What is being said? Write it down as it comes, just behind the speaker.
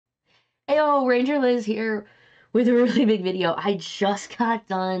Heyo, Ranger Liz here with a really big video. I just got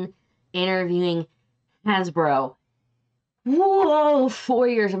done interviewing Hasbro. Whoa, 4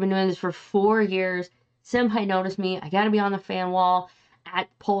 years. I've been doing this for 4 years. Senpai noticed me. I got to be on the fan wall at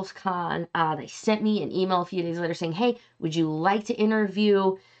PulseCon. They sent me an email a few days later saying, hey, would you like to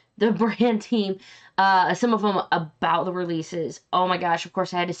interview the brand team? Some of them about the releases. Oh my gosh, of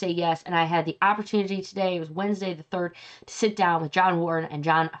course I had to say yes. And I had the opportunity today, it was Wednesday the 3rd, to sit down with John Warden and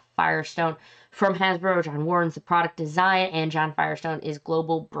Jon Firestone from Hasbro. John Warden's the product design and Jon Firestone is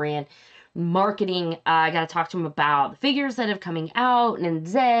global brand marketing. I got to talk to him about the figures that have coming out and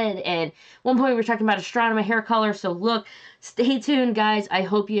Zed. And one point we were talking about astronomy hair color. So look, stay tuned, guys. I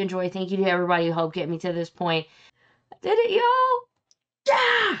hope you enjoy. Thank you to everybody who helped get me to this point. I did it, yo!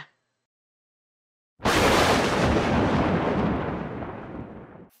 Yeah!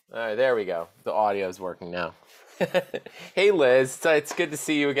 All right, there we go. The audio is working now. Hey, Liz. It's good to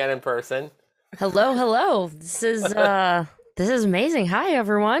see you again in person. Hello. This is amazing. Hi,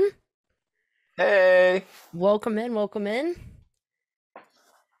 everyone. Hey. Welcome in.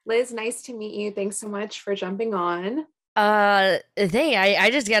 Liz, nice to meet you. Thanks so much for jumping on. I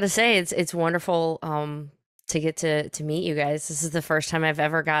just gotta say it's wonderful to get to meet you guys. This is the first time I've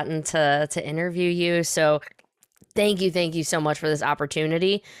ever gotten to interview you, so thank you so much for this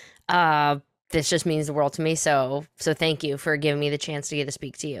opportunity. This just means the world to me, so thank you for giving me the chance to get to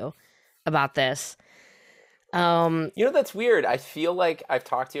speak to you about this. That's weird. I feel like I've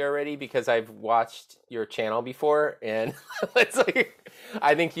talked to you already because I've watched your channel before, and it's like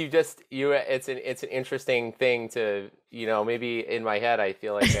I think it's an interesting thing to, maybe in my head I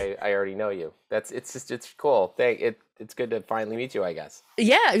feel like I already know you. It's cool. It's good to finally meet you, I guess.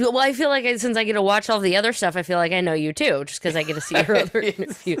 Yeah, well, I feel like since I get to watch all the other stuff, I feel like I know you too, just because I get to see your other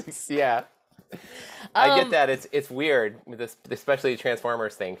interviews. Yeah. I get that. It's weird with this, especially the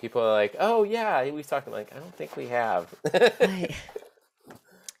Transformers thing. People are like, "Oh yeah, we've talked." I'm like, I don't think we have.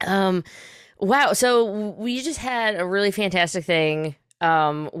 Wow. So we just had a really fantastic thing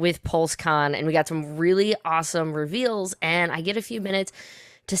with PulseCon, and we got some really awesome reveals. And I get a few minutes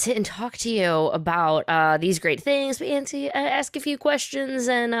to sit and talk to you about these great things, and to ask a few questions.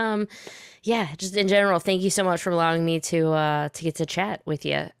 And just in general, thank you so much for allowing me to get to chat with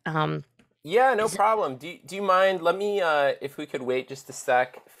you. Yeah, no problem. Do you mind? Let me, if we could wait just a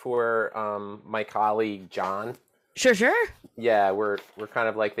sec for my colleague John. Sure. Yeah, we're kind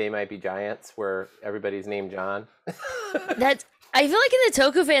of like They Might Be Giants, where everybody's named John. I feel like in the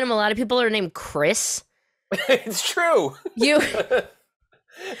Toku fandom, a lot of people are named Chris. It's true.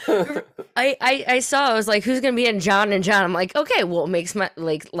 I saw. I was like, who's gonna be in John and John? I'm like, okay, well, it makes my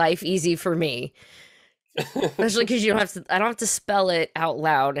life easy for me. Especially because I don't have to spell it out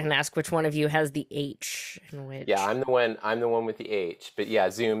loud and ask which one of you has the H in which. Yeah, I'm the one with the H, but yeah,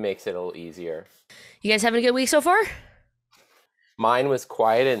 Zoom makes it a little easier. You guys having a good week so far? Mine was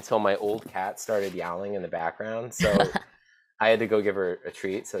quiet until my old cat started yowling in the background, so I had to go give her a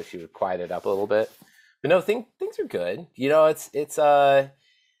treat so she would quiet it up a little bit. But no, things are good. It's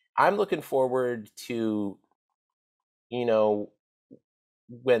I'm looking forward to,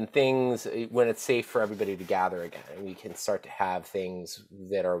 when it's safe for everybody to gather again, and we can start to have things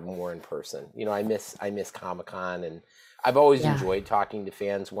that are more in person. I miss Comic-Con, and I've always enjoyed talking to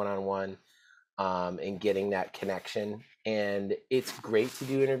fans one-on-one, and getting that connection. And it's great to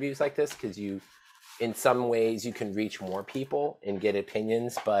do interviews like this because in some ways you can reach more people and get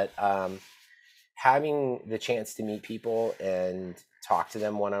opinions, but having the chance to meet people and talk to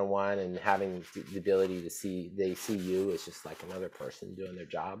them one-on-one, and having the ability to see you as just like another person doing their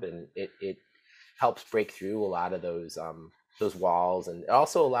job, and it helps break through a lot of those walls, and it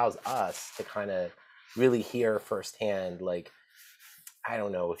also allows us to kind of really hear firsthand, like, I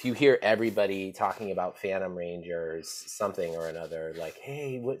don't know, if you hear everybody talking about Phantom Rangers something or another, like,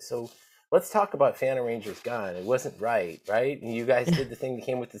 hey, let's talk about Phantom Rangers gun. It wasn't right? And you guys did the thing that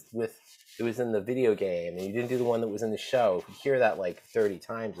came with it was in the video game, and you didn't do the one that was in the show. If you hear that like 30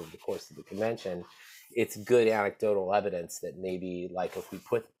 times over the course of the convention, it's good anecdotal evidence that maybe, like, if we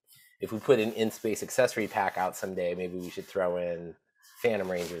put an in-space accessory pack out someday, maybe we should throw in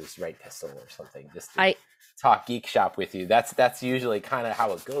Phantom Rangers right pistol or something, just to talk geek shop with you. That's usually kind of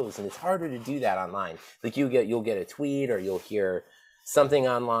how it goes, and it's harder to do that online. Like, you'll get a tweet, or you'll hear something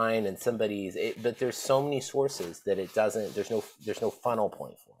online, and but there's so many sources that there's no funnel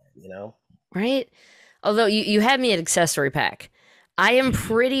point for it, Right? Although you had me at accessory pack. I am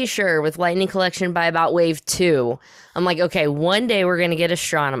pretty sure with Lightning Collection by about wave 2, I'm like, okay, one day we're going to get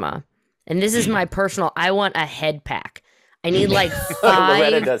Astronema. And this is my personal, I want a head pack. I need like 5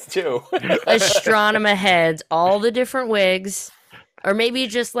 Loretta does too. Astronema heads, all the different wigs. or maybe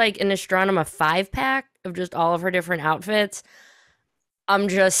just like an Astronema 5-pack of just all of her different outfits. I'm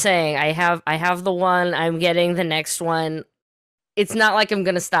just saying, I have the one. I'm getting the next one. It's not like I'm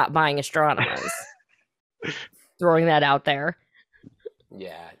gonna stop buying Astronemas. Throwing that out there.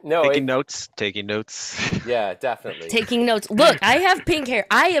 Yeah. No. Taking notes. Yeah, definitely. Taking notes. Look, I have pink hair.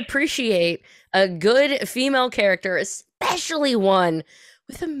 I appreciate a good female character, especially one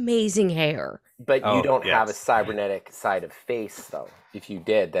with amazing hair. But you don't have a cybernetic side of face, though. If you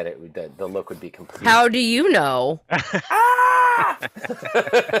did, then the look would be complete. How do you know? Ah!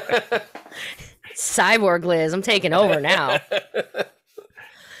 Cyborg Liz, I'm taking over now.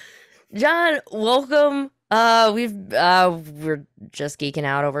 John, welcome. We're just geeking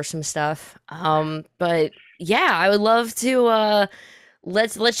out over some stuff. But yeah, I would love to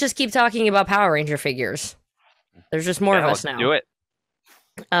let's just keep talking about Power Ranger figures. There's just more of us now. Do it.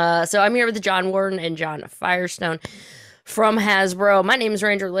 So I'm here with John Warden and Jon Firestone from Hasbro. My name is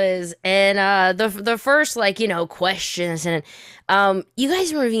Ranger Liz, and the first questions, and you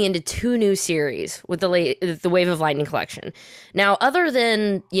guys are moving into 2 new series with the Wave of Lightning collection. Now, other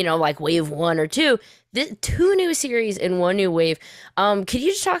than like Wave 1 or 2, 2 new series in 1 new wave. Could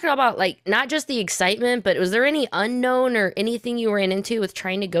you just talk about not just the excitement, but was there any unknown or anything you ran into with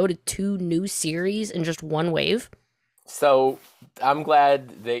trying to go to 2 new series in just 1 wave? So I'm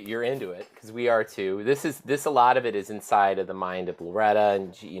glad that you're into it, because we are too. A lot of it is inside of the mind of Loretta,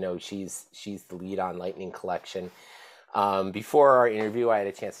 and she's the lead on Lightning Collection. Before our interview, I had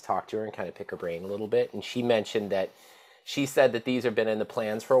a chance to talk to her and kind of pick her brain a little bit, and she mentioned that she said that these have been in the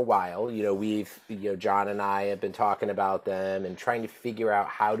plans for a while. John and I have been talking about them and trying to figure out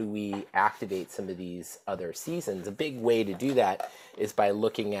how do we activate some of these other seasons. A big way to do that is by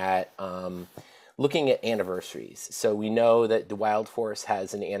looking at anniversaries. So we know that the Wild Force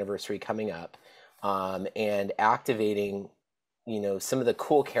has an anniversary coming up, and activating, some of the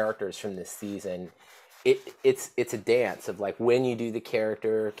cool characters from this season. It's a dance of when you do the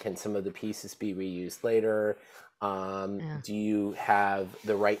character, can some of the pieces be reused later? Do you have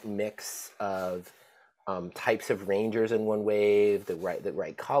the right mix of types of Rangers in one wave, the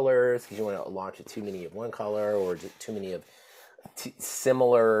right colors? Because you want to launch it too many of one color, or too many of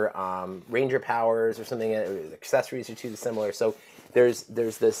similar Ranger powers or something. Accessories are too similar. So there's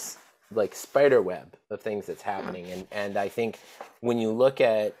this spider web of things that's happening, and I think when you look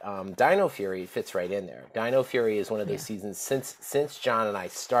at Dino Fury, it fits right in there. Dino Fury is one of those seasons since John and I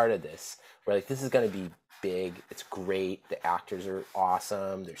started this, where this is going to be big. It's great. The actors are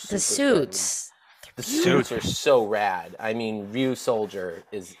awesome. They're super suits. The suits are so rad. I mean, Ryu Soldier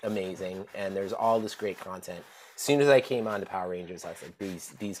is amazing, and there's all this great content. As soon as I came on to Power Rangers, I was like,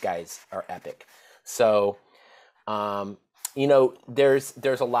 these guys are epic. So,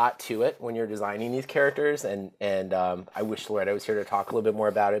 there's a lot to it when you're designing these characters, and I wish Loretta was here to talk a little bit more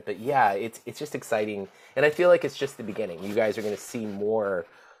about it. But yeah, it's just exciting, and I feel like it's just the beginning. You guys are going to see more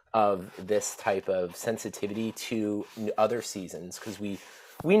of this type of sensitivity to other seasons, because we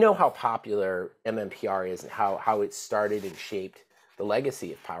know how popular MMPR is and how it started and shaped the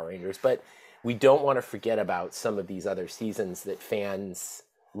legacy of Power Rangers, but we don't want to forget about some of these other seasons that fans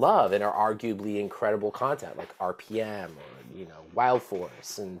love and are arguably incredible content, like RPM or Wild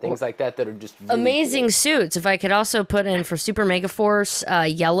Force and things like that are just really amazing cool suits. If I could also put in for Super Mega Force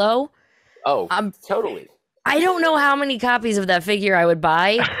Yellow. Oh, totally. I don't know how many copies of that figure I would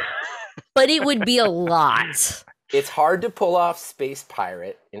buy, but it would be a lot. It's hard to pull off Space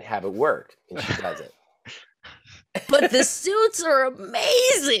Pirate and have it work, and she does it. But the suits are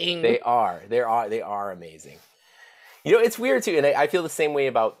amazing. They are amazing. It's weird too, and I feel the same way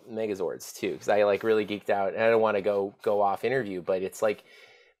about Megazords too, because I really geeked out, and I don't want to go off interview, but it's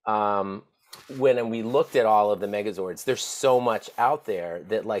when we looked at all of the Megazords, there's so much out there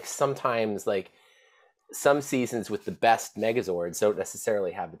that sometimes some seasons with the best Megazords don't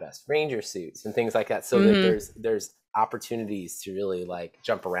necessarily have the best Ranger suits and things like that. So that there's opportunities to really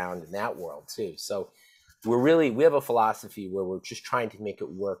jump around in that world too. So we have a philosophy where we're just trying to make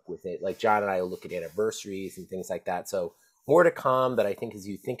it work with it. Like John and I will look at anniversaries and things like that. So more to come, but I think as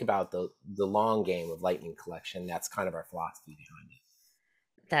you think about the long game of Lightning Collection, that's kind of our philosophy behind it.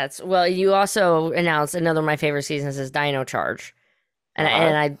 You also announced another of my favorite seasons is Dino Charge. And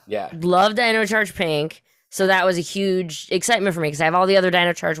I love Dino Charge Pink, so that was a huge excitement for me because I have all the other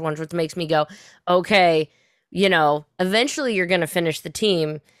Dino Charge ones, which makes me go, okay, eventually you're going to finish the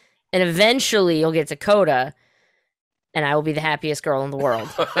team, and eventually you'll get to Coda, and I will be the happiest girl in the world.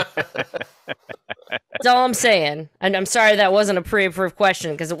 That's all I'm saying. And I'm sorry that wasn't a pre-approved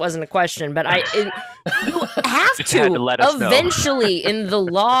question because it wasn't a question, but you have to eventually, in the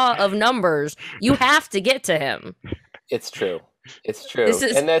law of numbers, you have to get to him. It's true. It's true. This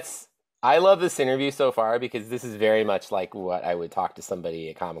is And I love this interview so far because this is very much like what I would talk to somebody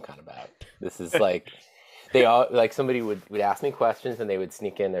at Comic-Con about. This is like they all like somebody would ask me questions and they would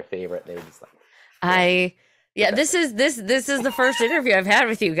sneak in their favorite and they would just like yeah, defend it. this is the first interview I've had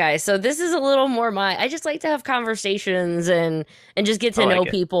with you guys. So this is a little more I just like to have conversations and just get I to know like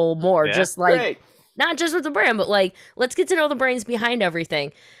it. people more. Yeah. Just like Great. not just with the brand, but like let's get to know the brains behind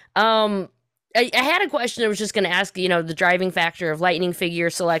everything. Um I had a question I was just going to ask, the driving factor of Lightning figure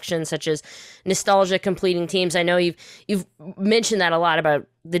selection, such as nostalgia completing teams. I know you've mentioned that a lot about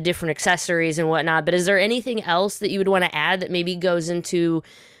the different accessories and whatnot, but is there anything else that you would want to add that maybe goes into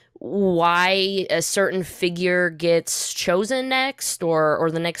why a certain figure gets chosen next or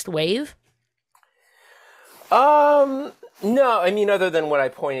the next wave? No, I mean other than what I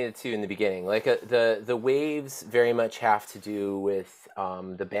pointed to in the beginning, like the waves very much have to do with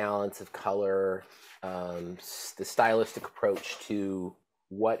the balance of color, the stylistic approach to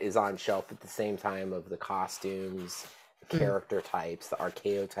what is on shelf at the same time of the costumes, the character types, the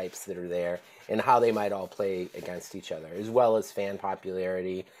archeotypes that are there, and how they might all play against each other, as well as fan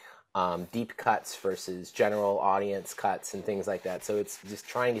popularity, deep cuts versus general audience cuts, and things like that. So it's just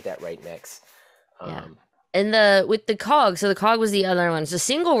trying to get that right mix. Yeah. And with the cog, so the cog was the other one. It's a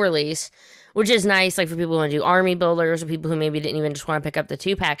single release, which is nice, like for people who want to do army builders or people who maybe didn't even just want to pick up the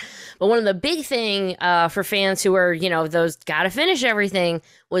 2-pack. But one of the big thing for fans who are, those gotta finish everything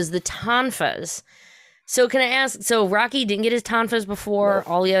was the tonfas. So can I ask, so Rocky didn't get his tonfas before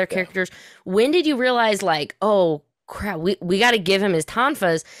all the other characters. When did you realize like, oh crap, we got to give him his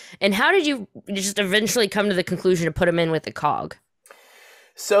tonfas? And how did you just eventually come to the conclusion to put him in with the cog?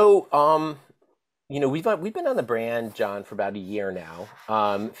 So, we've been on the brand, John, for about a year now.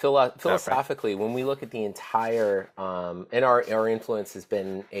 Philosophically, when we look at the entire, and our influence has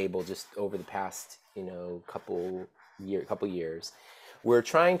been able just over the past, couple years, we're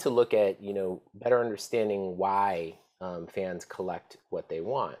trying to look at, better understanding why fans collect what they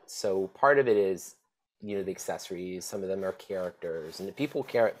want. So part of it is, the accessories. Some of them are characters, and the people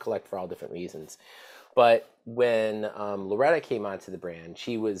collect for all different reasons. But when Loretta came onto the brand,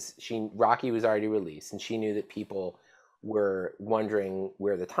 Rocky was already released, and she knew that people were wondering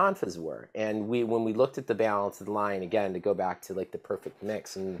where the tonfas were. And when we looked at the balance of the line, again, to go back to like the perfect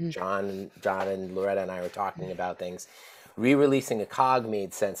mix, and John and Loretta and I were talking about things, re-releasing a cog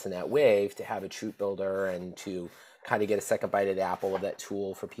made sense in that wave to have a troop builder and to kind of get a second bite of the apple of that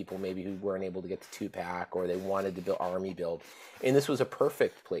tool for people maybe who weren't able to get the 2-pack or they wanted to build army build. And this was a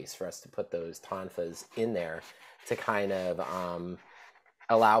perfect place for us to put those tonfas in there to kind of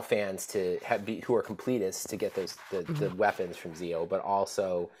allow fans to who are completists to get the weapons from Zeo, but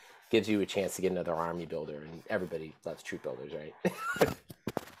also gives you a chance to get another army builder. And everybody loves troop builders, right?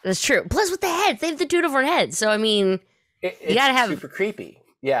 That's true. Plus with the heads, they have the 2 different heads. So I mean, you gotta have super creepy.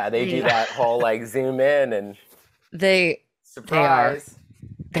 Yeah, they do that whole like zoom in and surprise.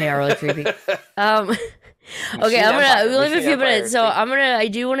 They are really creepy. Okay, we only have a few minutes, so I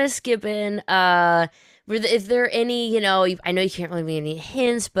do want to skip in. If there are any, I know you can't really give any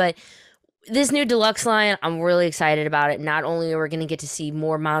hints, but this new deluxe line, I'm really excited about it. Not only are we going to get to see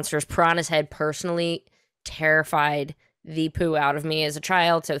more monsters, Piranha's Head personally terrified the poo out of me as a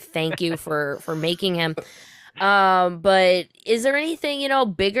child, so thank you for making him. But is there anything,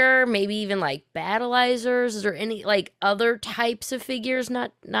 bigger, maybe even like battleizers? Is there any like other types of figures,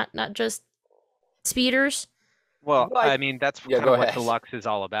 not just speeders? Well, I mean, that's kind of what Deluxe is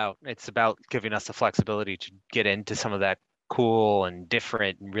all about. It's about giving us the flexibility to get into some of that cool and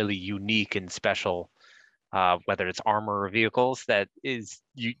different and really unique and special, whether it's armor or vehicles that is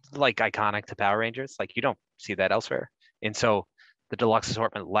like iconic to Power Rangers. Like you don't see that elsewhere. And so the Deluxe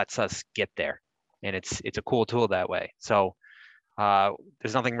assortment lets us get there. And it's a cool tool that way. So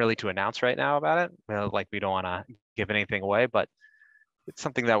there's nothing really to announce right now about it. Like we don't want to give anything away, but it's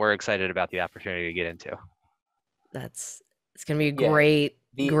something that we're excited about the opportunity to get into. It's gonna be a great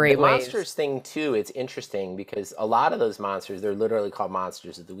the monsters thing too. It's interesting because a lot of those monsters, they're literally called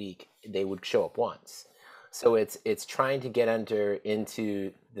monsters of the week. They would show up once. So it's trying to get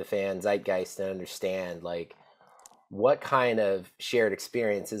into the fan zeitgeist and understand like what kind of shared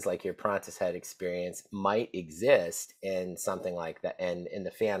experiences like your Piranha's Head experience might exist in something like that and in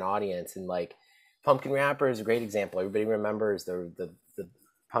the fan audience. And like Pumpkin Wrapper is a great example. Everybody remembers the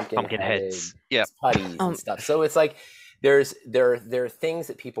pumpkin heads, putties and stuff. So it's like there are things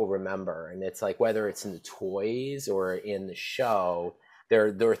that people remember, and it's like whether it's in the toys or in the show,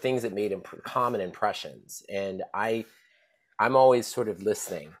 there are things that made common impressions. And I'm always sort of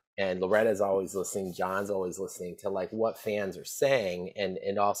listening. And Loretta's always listening, John's always listening to like what fans are saying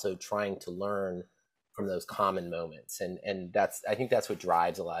and also trying to learn those common moments. And I think that's what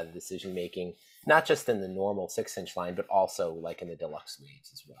drives a lot of decision making, not just in the normal 6-inch line, but also like in the deluxe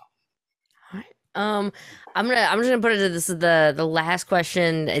waves as well. I'm just gonna put it to this is the last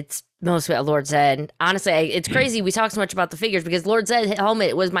question. It's mostly about Lord Zed. Honestly, it's crazy we talk so much about the figures because Lord Zed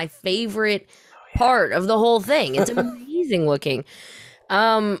helmet was my favorite part of the whole thing. It's amazing looking.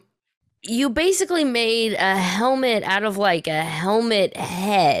 You basically made a helmet out of like a helmet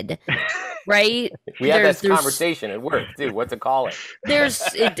head, right? We had this conversation at work, dude. What to call it? Is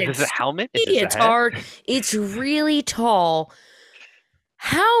this a helmet? It's hard. It's really tall.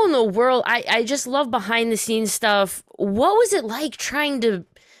 How in the world? I just love behind the scenes stuff. What was it like trying to?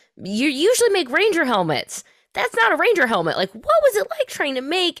 You usually make Ranger helmets. That's not a Ranger helmet. Like, what was it like trying to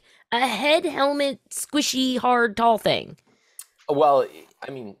make a head helmet, squishy, hard, tall thing? Well,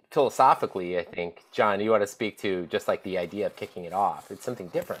 I mean, philosophically, I think, John, you want to speak to just like the idea of kicking it off. It's something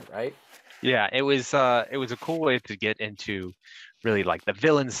different, right? Yeah, it was a cool way to get into really like the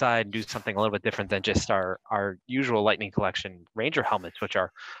villain side and do something a little bit different than just our usual Lightning Collection Ranger helmets, which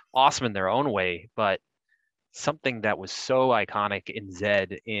are awesome in their own way, but something that was so iconic in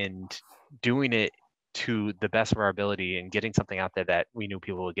Zed and doing it to the best of our ability and getting something out there that we knew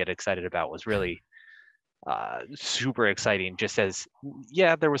people would get excited about was really super exciting. Just as,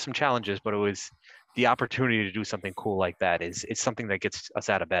 yeah, there were some challenges, but it was the opportunity to do something cool like that it's something that gets us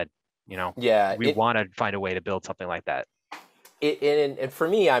out of bed. Yeah, we want to find a way to build something like that. And for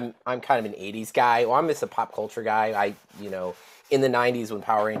me, I'm kind of an 80s guy. Well, I'm just a pop culture guy. In the 90s when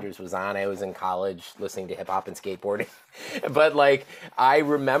Power Rangers was on, I was in college listening to hip hop and skateboarding. But like, I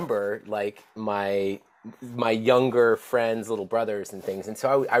remember like my younger friends, little brothers and things. And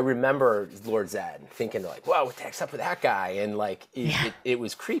so I remember Lord Zed thinking like, whoa, what the heck's up with that guy? And like, it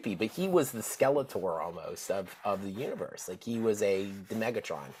was creepy, but he was the Skeletor almost of the universe. Like he was the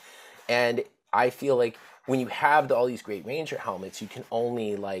Megatron. And I feel like when you have all these great Ranger helmets, you can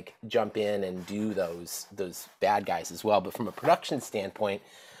only like jump in and do those bad guys as well. But from a production standpoint,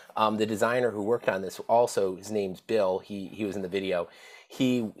 the designer who worked on this also, his name's Bill. He was in the video.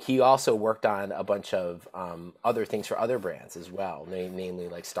 He also worked on a bunch of other things for other brands as well, namely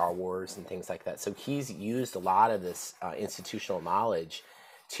like Star Wars and things like that. So he's used a lot of this institutional knowledge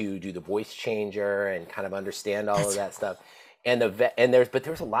to do the voice changer and kind of understand all of that stuff. And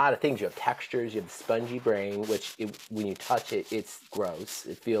there's a lot of things. You have textures. You have the spongy brain, which when you touch it, it's gross.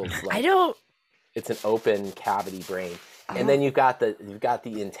 It feels like it's an open cavity brain. And then you've got the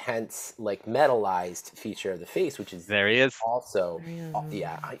intense like metallized feature of the face, which is there he is. Also,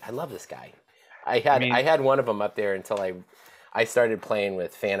 yeah, I love this guy. I had one of them up there until I started playing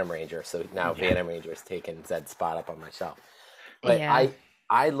with Phantom Ranger. So now Phantom Ranger has taken Zed's spot up on my shelf. But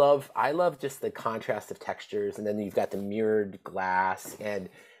I love just the contrast of textures, and then you've got the mirrored glass, and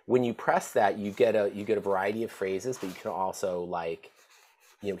when you press that, you get a variety of phrases, but you can also like,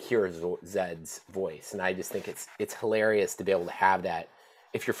 hear Zed's voice, and I just think it's hilarious to be able to have that.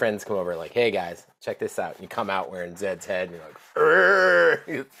 If your friends come over like, hey guys, check this out, and you come out wearing Zed's head, and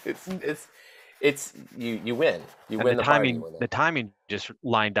you're like, you win. You win the timing. The timing just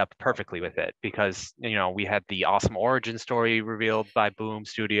lined up perfectly with it because we had the awesome origin story revealed by Boom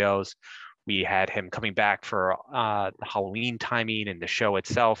Studios. We had him coming back for the Halloween timing and the show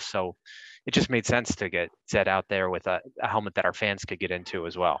itself. So it just made sense to get Zed out there with a helmet that our fans could get into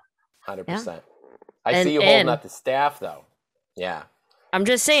as well. 100%. I see you holding up the staff though. Yeah. I'm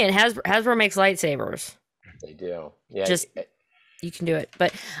just saying, Hasbro makes lightsabers. They do. Yeah. You can do it,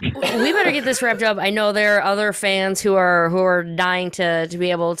 but we better get this wrapped up. I know there are other fans who are dying to be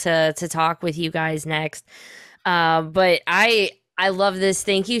able to talk with you guys next. But I love this.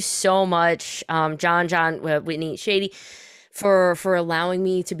 Thank you so much, John, Whitney, Shady, for allowing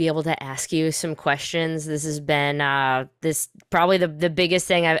me to be able to ask you some questions. This has been probably the biggest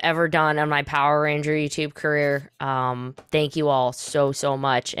thing I've ever done on my Power Ranger YouTube career. Thank you all so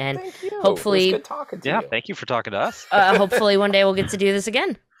much, and hopefully, it was good talking to you. Thank you for talking to us. Hopefully, one day we'll get to do this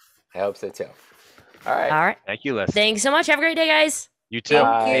again. I hope so too. All right. Thank you, Liz. Thanks so much. Have a great day, guys. You too.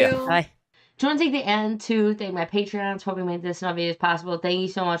 Thank you. Bye. I want to take the end to thank my Patreons for helping make this video as possible. Thank you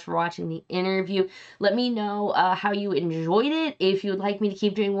so much for watching the interview. Let me know how you enjoyed it. If you'd like me to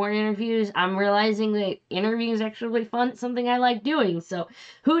keep doing more interviews, I'm realizing that interviewing is actually really fun. It's something I like doing. So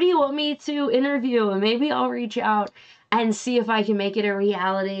who do you want me to interview? And maybe I'll reach out and see if I can make it a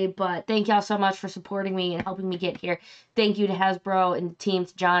reality. But thank y'all so much for supporting me and helping me get here. Thank you to Hasbro and the team,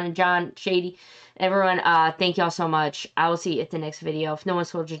 to John, Shady, everyone. Thank y'all so much. I will see you at the next video. If no one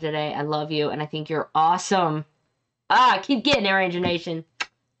told you today, I love you and I think you're awesome. Keep getting it, Ranger Nation.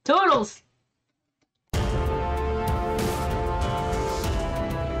 Toodles!